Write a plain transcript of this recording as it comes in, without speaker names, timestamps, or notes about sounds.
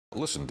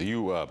Listen, do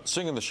you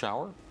sing in the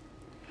shower?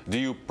 Do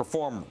you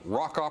perform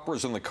rock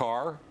operas in the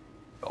car?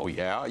 Oh,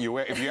 yeah. If you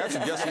answer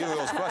yes to either of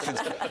those questions,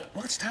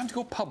 well, it's time to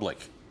go public.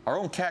 Our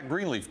own Cat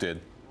Greenleaf did.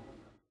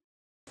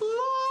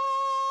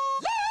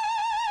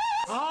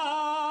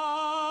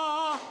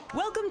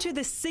 Welcome to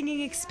the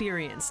singing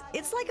experience.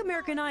 It's like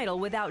American Idol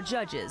without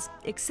judges,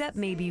 except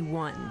maybe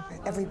one.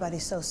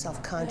 Everybody's so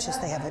self-conscious.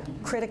 They have a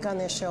critic on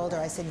their shoulder.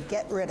 I said,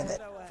 get rid of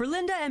it. For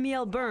Linda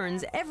Emiel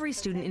Burns, every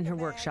student in her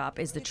workshop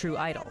is the true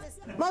idol.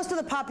 Most of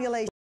the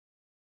population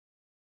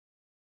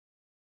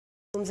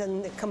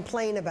and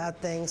complain about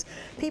things.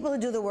 People who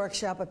do the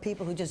workshop are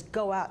people who just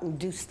go out and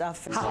do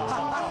stuff.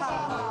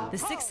 The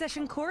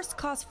 6-session course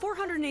costs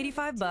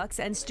 $485,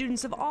 and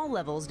students of all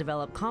levels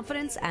develop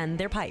confidence and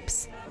their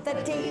pipes. The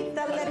deep,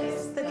 the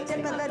lips, the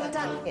tip of the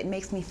tongue. It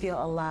makes me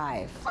feel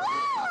alive.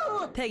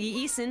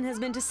 Peggy Eason has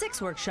been to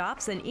 6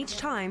 workshops, and each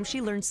time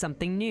she learns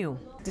something new.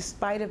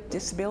 Despite of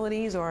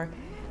disabilities or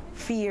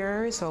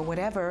fears or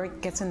whatever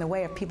gets in the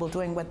way of people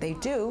doing what they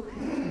do,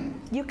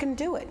 you can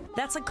do it.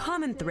 That's a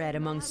common thread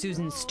among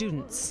Susan's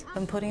students.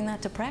 I'm putting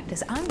that to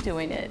practice. I'm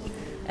doing it,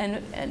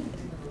 and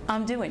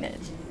I'm doing it.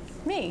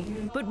 Me.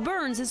 But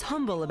Burns is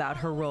humble about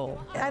her role.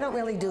 I don't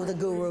really do the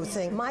guru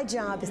thing. My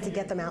job is to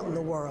get them out in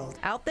the world.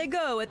 Out they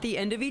go at the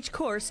end of each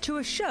course to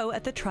a show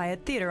at the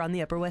Triad Theater on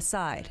the Upper West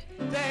Side.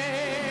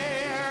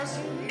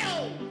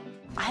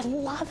 I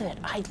love it.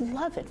 I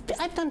love it.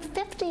 I've done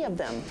 50 of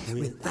them.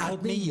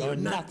 Without me, you're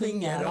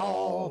nothing at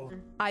all.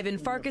 Ivan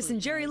Farkas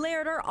and Jerry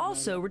Laird are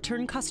also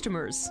return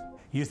customers.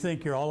 You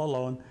think you're all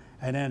alone,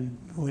 and then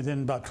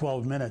within about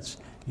 12 minutes,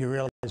 you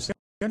realize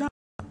you're not.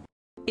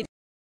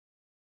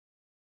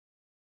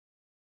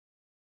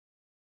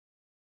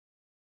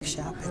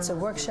 It's a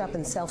workshop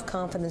in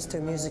self-confidence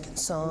through music and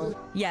song.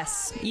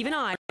 Yes, even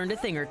I learned a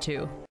thing or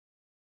two.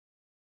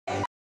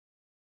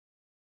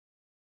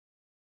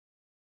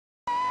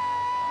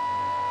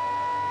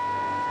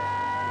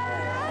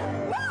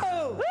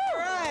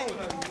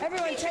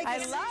 Everyone take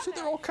it. See,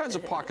 there are all kinds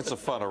of pockets of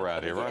fun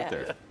around here, aren't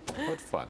there? What fun.